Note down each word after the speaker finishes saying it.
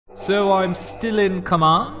So I'm still in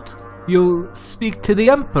command? You'll speak to the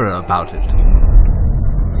Emperor about it.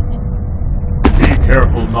 Be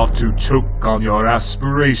careful not to choke on your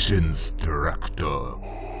aspirations, Director.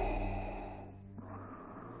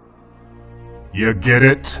 You get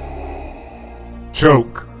it?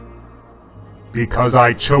 Choke. Because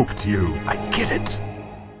I choked you. I get it.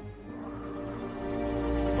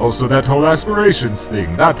 Also, that whole aspirations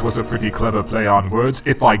thing, that was a pretty clever play on words,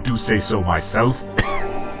 if I do say so myself.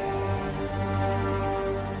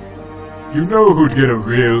 You know who'd get a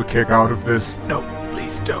real kick out of this? No,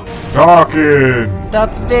 please don't. Tarkin!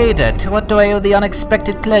 Darth Vader, to what do I owe the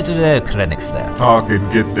unexpected pleasure of clinics there?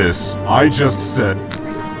 Tarkin, get this. I just said,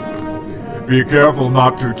 be careful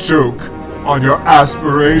not to choke on your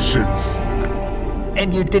aspirations.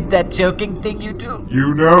 And you did that joking thing you do?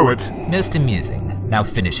 You know it. Most amusing. Now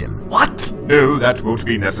finish him. What? No, that won't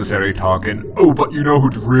be necessary, Tarkin. Oh, but you know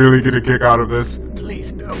who'd really get a kick out of this?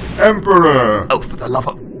 Please no. Emperor! Oh, for the love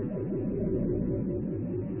of...